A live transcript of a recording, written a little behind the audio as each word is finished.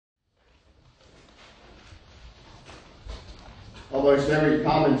Almost every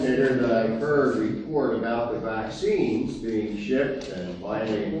commentator that I've heard report about the vaccines being shipped and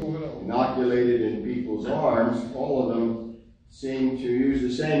finally inoculated in people's arms, all of them seem to use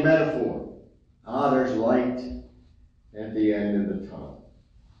the same metaphor. There's light at the end of the tunnel.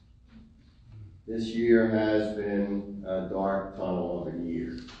 This year has been a dark tunnel of a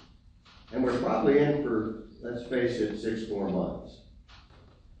year. And we're probably in for, let's face it, 6 more months.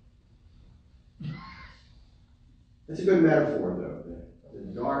 It's a good metaphor, though, the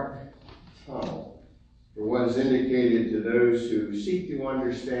dark tunnel, for what is indicated to those who seek to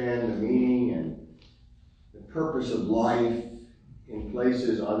understand the meaning and the purpose of life in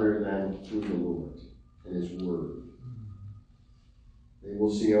places other than through the Lord and His Word. They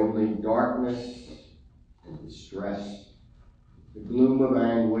will see only darkness and distress, the gloom of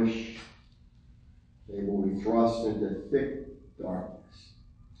anguish. They will be thrust into thick darkness.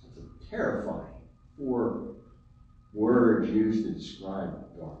 It's a terrifying 4 words used to describe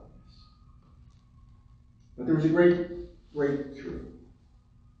darkness. But there was a great breakthrough.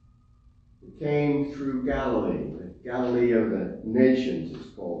 It came through Galilee. The Galilee of the nations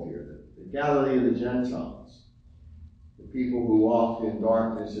is called here. The Galilee of the Gentiles. The people who walked in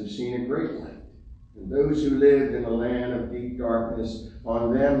darkness have seen a great light. And those who lived in a land of deep darkness,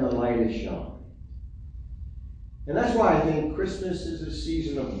 on them the light has shone. And that's why I think Christmas is a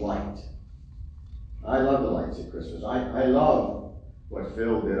season of light. I love the lights at Christmas. I love what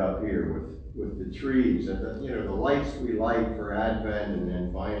Phil did up here with the trees and the lights we light for Advent, and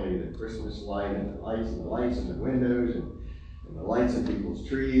then finally the Christmas light and the lights in the windows and the lights in people's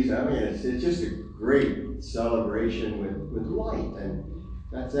trees. I mean, it's just a great celebration with light, and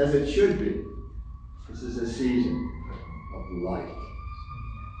that's as it should be. This is a season of light.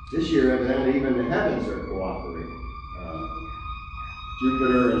 This year, evidently, even the heavens are cooperating.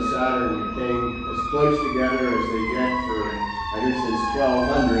 Jupiter and Saturn came as close together as they get for, I guess, since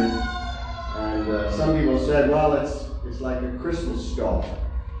 1200. And some people said, well, it's like a Christmas star.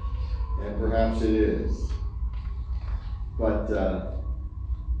 And perhaps it is. But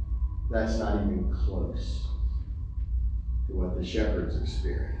that's not even close to what the shepherds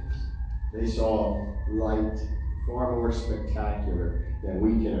experienced. They saw light far more spectacular than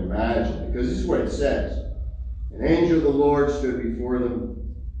we can imagine. Because this is what it says. An angel of the Lord stood before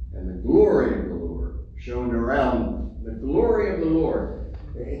them, and the glory of the Lord shone around them. The glory of the Lord.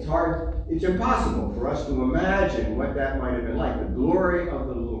 It's impossible for us to imagine what that might have been like. The glory of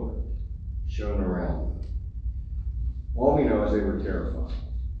the Lord shone around them. All we know is they were terrified.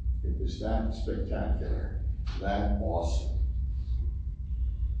 It was that spectacular, that awesome.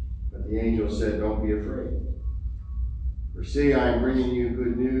 But the angel said, don't be afraid. For see, I am bringing you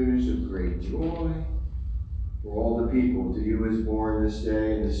good news of great joy. For all the people, to you is born this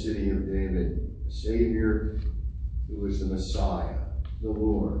day in the city of David a Savior who is the Messiah, the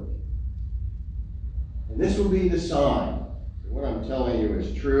Lord. And this will be the sign. What I'm telling you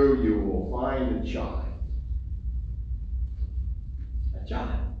is true. You will find a child. A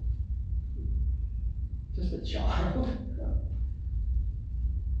child. Just a child.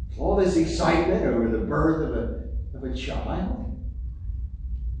 All this excitement over the birth of a child.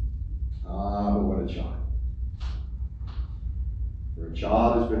 But what a child. For a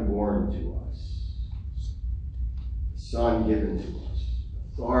child has been born to us, a son given to us,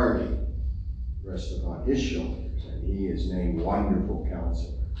 authority rests upon his shoulders, and he is named Wonderful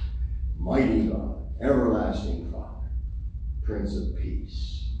Counselor, Mighty God, Everlasting Father, Prince of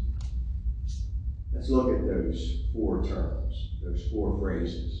Peace. Let's look at those 4 terms, those 4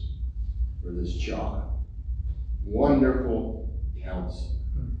 phrases for this child. Wonderful Counselor.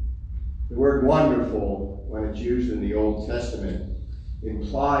 The word wonderful, when it's used in the Old Testament,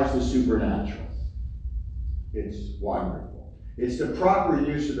 implies the supernatural. It's wonderful. It's the proper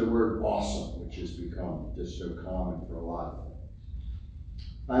use of the word awesome, which has become just so common for a lot of things.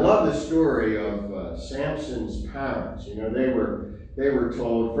 I love the story of Samson's parents. You know, they were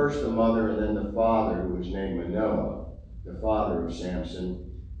told, first the mother and then the father, who was named Manoah, the father of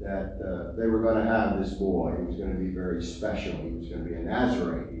Samson, that they were going to have this boy. He was going to be very special. He was going to be a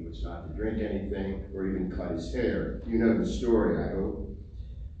Nazarite. He was not to drink anything or even cut his hair. You know the story, I hope.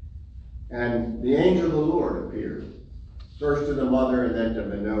 And the angel of the Lord appeared, first to the mother and then to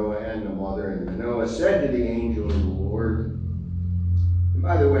Manoah and the mother. And Manoah said to the angel of the Lord, and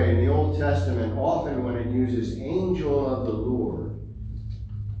by the way, in the Old Testament, often when it uses angel of the Lord,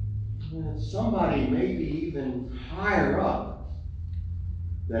 somebody maybe even higher up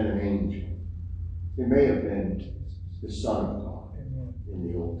than an angel. It may have been the Son of God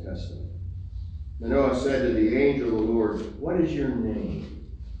in the Old Testament. Manoah said to the angel of the Lord, what is your name,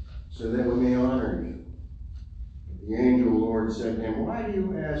 so that we may honor you? The angel of the Lord said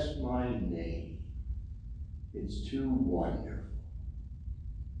It's too wonderful.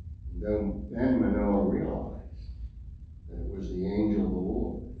 Then Manoah realized that it was the angel of the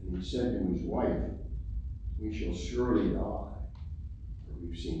Lord. And he said to his wife, "We shall surely die, for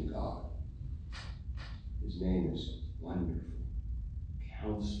we've seen God." His name is Wonderful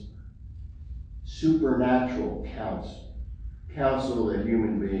Counselor. Supernatural Counselor. Counsel that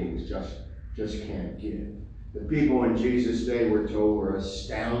human beings just can't give. The people in Jesus' day, we're told, were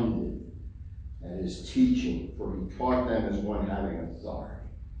astounded at his teaching, for he taught them as one having authority.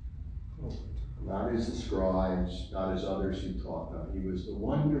 Not as the scribes, not as others who taught them. He was the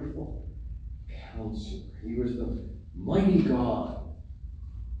Wonderful Counselor. He was the mighty God.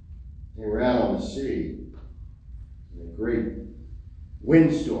 They were out on the sea, and a great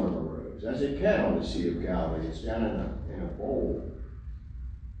windstorm arose, as it can on the Sea of Galilee. It's down in a bowl.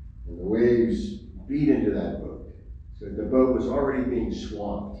 And the waves beat into that boat, so that the boat was already being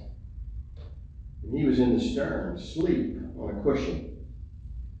swamped. And he was in the stern, asleep on a cushion.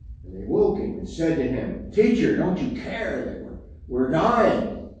 And they woke him and said to him, "Teacher, don't you care that we're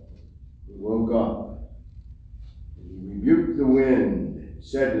dying?" He woke up, and he rebuked the wind, and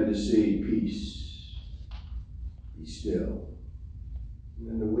said to the sea, "Peace, be still." And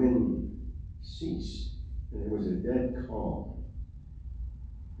then the wind ceased, and there was a dead calm.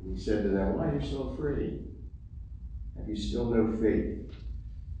 And he said to them, "Why are you so afraid? Have you still no faith?"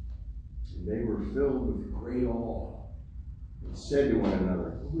 And they were filled with great awe, and said to one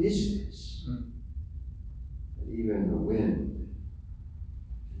another, "Who is this?" And even the wind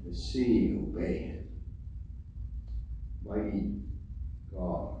and the sea obey him. Mighty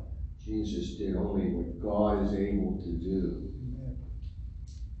God. Jesus did only what God is able to do.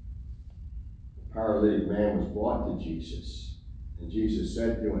 The paralytic man was brought to Jesus, and Jesus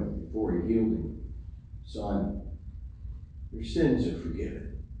said to him before he healed him, "Son, your sins are forgiven."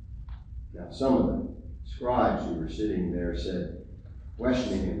 Now some of the scribes who were sitting there said,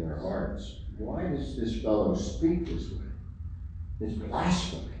 questioning in their hearts, "Why does this fellow speak this way? It's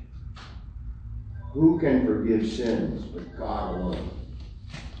blasphemy. Who can forgive sins but God alone?"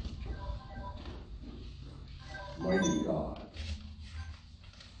 Mighty God.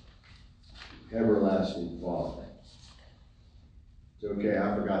 Everlasting Father. It's okay,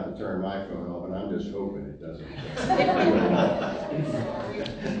 I forgot to turn my phone off, and I'm just hoping it doesn't.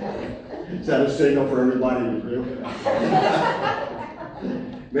 Is that a signal for everybody to do?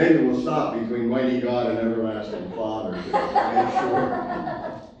 Maybe we'll stop between Mighty God and Everlasting Father to make sure.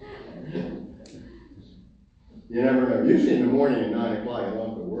 You never know. Usually in the morning at 9 o'clock, you don't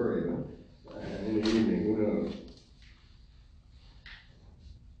have to worry, but in the evening, who knows?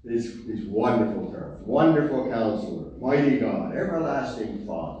 These wonderful terms. Wonderful Counselor, Mighty God, Everlasting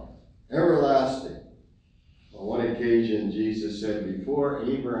Father, Everlasting. On one occasion, Jesus said, "Before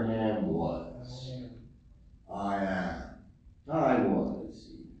Abraham was, I am. I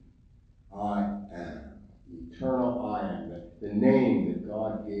was. I am. Eternal I am." The name that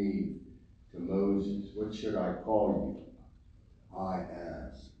God gave to Moses. What should I call you? I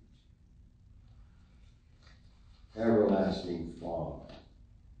am. Everlasting Father.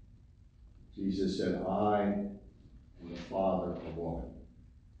 Jesus said, "I am the Father of one."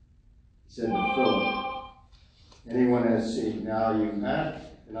 He said to Philip, "Anyone has seen." Now you've had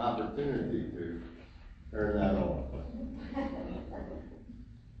an opportunity to turn that off.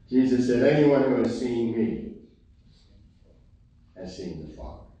 Jesus said, "Anyone who has seen me has seen the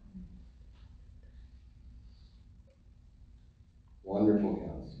Father." Wonderful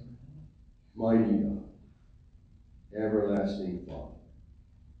Counselor, Mighty God, Everlasting Father,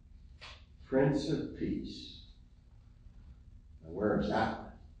 Prince of Peace. Now where is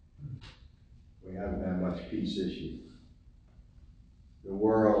that? We haven't had much peace this year. The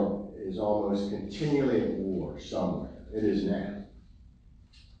world is almost continually at war somewhere. It is now.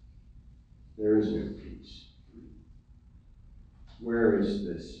 There is no peace. Where is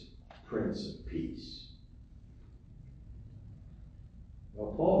this Prince of Peace?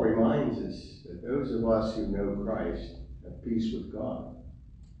 Well, Paul reminds us that those of us who know Christ have peace with God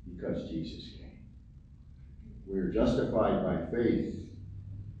because Jesus came. We are justified by faith.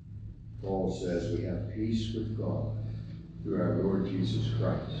 Paul says we have peace with God through our Lord Jesus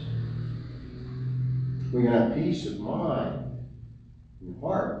Christ. We have peace of mind and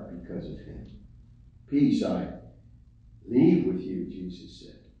heart because of him. Peace I leave with you, Jesus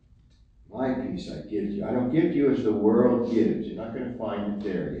said. My peace I give to you. I don't give to you as the world gives. You're not going to find it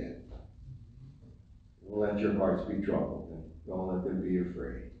there yet. Don't let your hearts be troubled, and don't let them be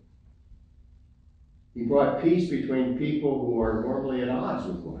afraid. He brought peace between people who are normally at odds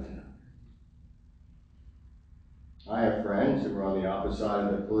with one another. I have friends who are on the opposite side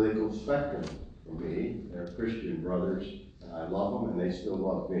of the political spectrum from me. They're Christian brothers, and I love them, and they still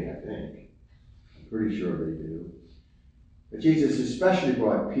love me, I think. I'm pretty sure they do. But Jesus especially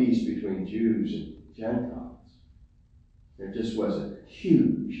brought peace between Jews and Gentiles. There just was a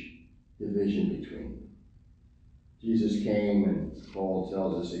huge division between them. Jesus came, and Paul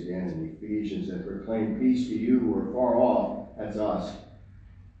tells us again in Ephesians, and proclaimed peace to you who are far off, that's us,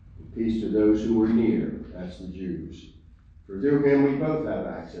 and peace to those who were near, that's the Jews. For through him we both have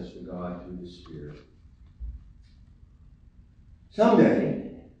access to God through the Spirit.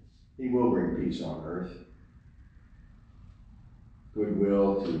 Someday, he will bring peace on earth,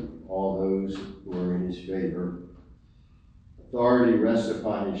 goodwill to all those who are in his favor. Authority rests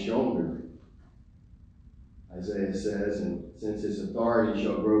upon his shoulder, Isaiah says, and since his authority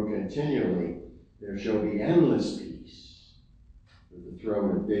shall grow continually, there shall be endless peace for the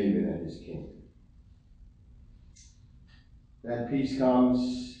throne of David and his kingdom. That peace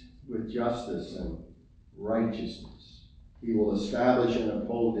comes with justice and righteousness. He will establish and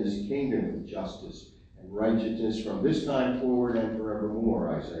uphold his kingdom with justice and righteousness from this time forward and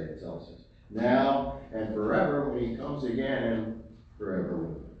forevermore, Isaiah tells us. Now and forever, when he comes again, and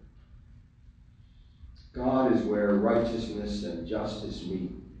forevermore. God is where righteousness and justice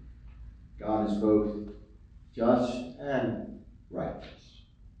meet. God is both just and righteous.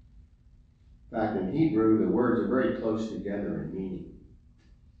 In fact, in Hebrew, the words are very close together in meaning.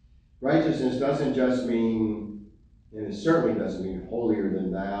 Righteousness doesn't just mean, and it certainly doesn't mean holier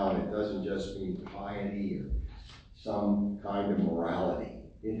than thou, and it doesn't just mean piety or some kind of morality.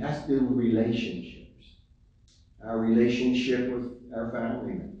 It has to do with relationships. Our relationship with our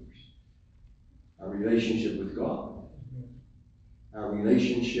family members. Our relationship with God. Our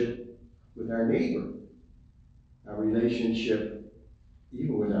relationship with our neighbor. Our relationship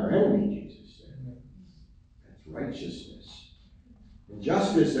even with our enemy, Jesus said. That's righteousness. And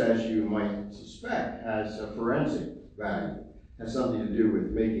justice, as you might suspect, has a forensic value. It has something to do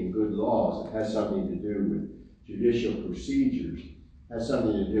with making good laws. It has something to do with judicial procedures. It has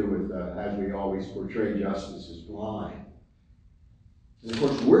something to do with, as we always portray justice, as blind. And of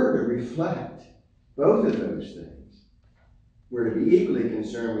course, we're to reflect both of those things. We're to be equally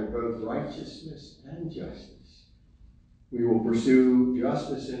concerned with both righteousness and justice. We will pursue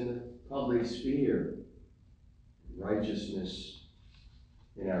justice in the public sphere, righteousness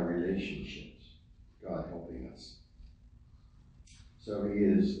in our relationships, God helping us. So he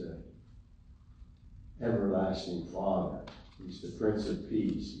is the everlasting Father. He's the Prince of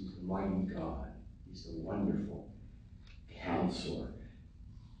Peace. He's the mighty God. He's the wonderful Counselor.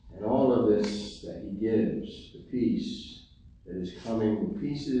 And all of this that he gives, the peace that is coming, the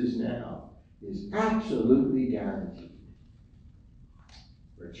peace that is now, is absolutely guaranteed.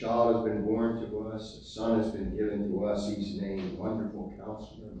 For a child has been born to us, a son has been given to us. He's named Wonderful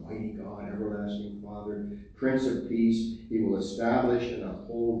Counselor, Mighty God, Everlasting Father, Prince of Peace. He will establish and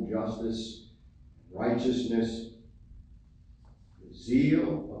uphold justice, righteousness. The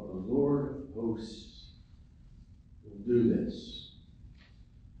zeal of the Lord of hosts will do this.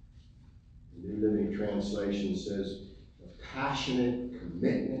 The New Living Translation says, the passionate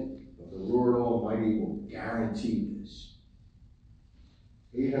commitment of the Lord Almighty will guarantee this.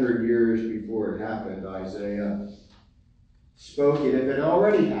 800 years before it happened, Isaiah spoke it if it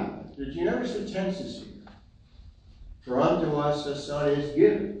already happened. Did you notice the tenses here? For unto us a son is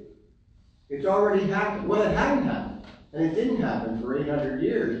given. It's already happened. Well, it hadn't happened. And it didn't happen for 800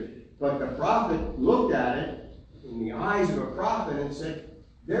 years. But the prophet looked at it in the eyes of a prophet and said,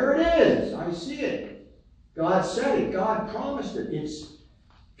 there it is. I see it. God said it. God promised it. It's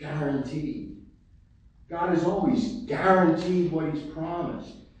guaranteed. God has always guaranteed what he's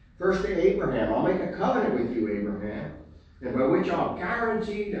promised. First to Abraham, I'll make a covenant with you, Abraham, and by which I'll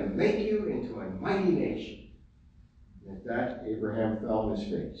guarantee to make you into a mighty nation. And at that, Abraham fell on his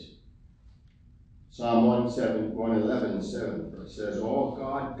face. Psalm 111:7 says, all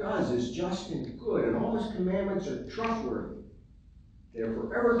God does is just and good, and all his commandments are trustworthy. They are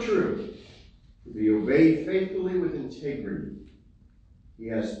forever true, to be obeyed faithfully with integrity. He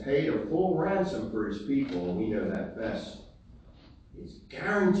has paid a full ransom for his people, and we know that best. He's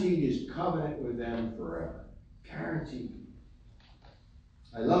guaranteed his covenant with them forever. Guaranteed.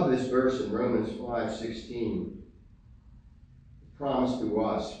 I love this verse in Romans 5:16. The promise to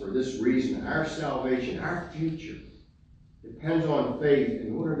us, for this reason, our salvation, our future, depends on faith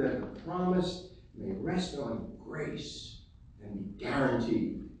in order that the promise may rest on grace and be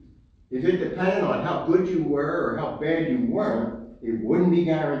guaranteed. If it depended on how good you were or how bad you weren't, it wouldn't be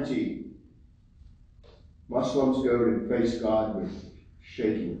guaranteed. Muslims go to face God with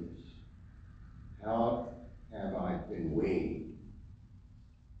shakiness. How have I been weighed?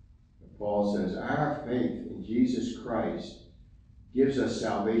 Paul says, our faith in Jesus Christ gives us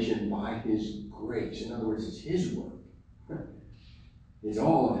salvation by his grace. In other words, it's his work. It's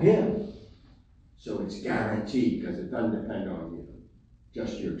all of him. So it's guaranteed because it doesn't depend on you.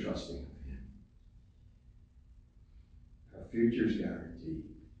 Just your trusting of him. Our future's guaranteed.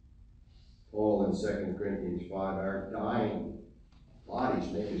 Paul in 2 Corinthians 5, our dying bodies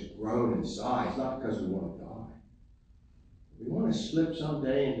make us groan in size, not because we want to die. We want to slip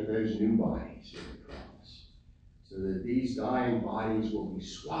someday into those new bodies that we promise, so that these dying bodies will be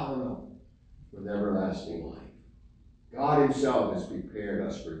swallowed up with everlasting life. God himself has prepared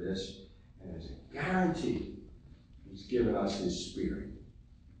us for this, and as a guarantee, he's given us his Spirit.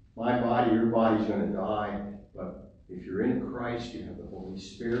 My body, your body's going to die, but if you're in Christ, you have the Holy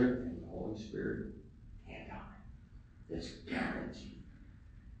Spirit, and the Holy Spirit can't die. It's guaranteed.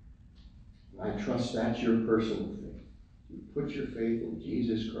 And I trust that's your personal faith. You put your faith in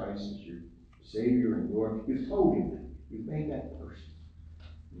Jesus Christ as your Savior and Lord. You've told him that. You've made that person.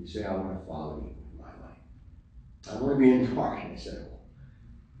 And you say, I want to follow you in my life. I want to be in darkness at all.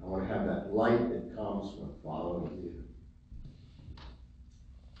 I want to have that light that comes from following you.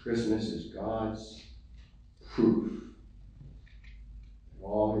 Christmas is God's proof that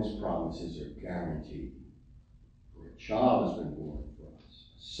all his promises are guaranteed. For a child has been born for us,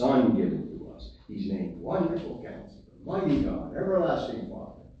 a son given to us. He's named Wonderful Counselor, Mighty God, Everlasting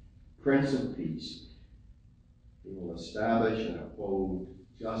Father, Prince of Peace. He will establish and uphold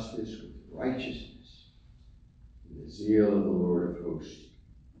justice with righteousness in the zeal of the Lord of hosts.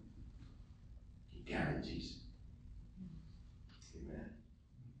 He guarantees it.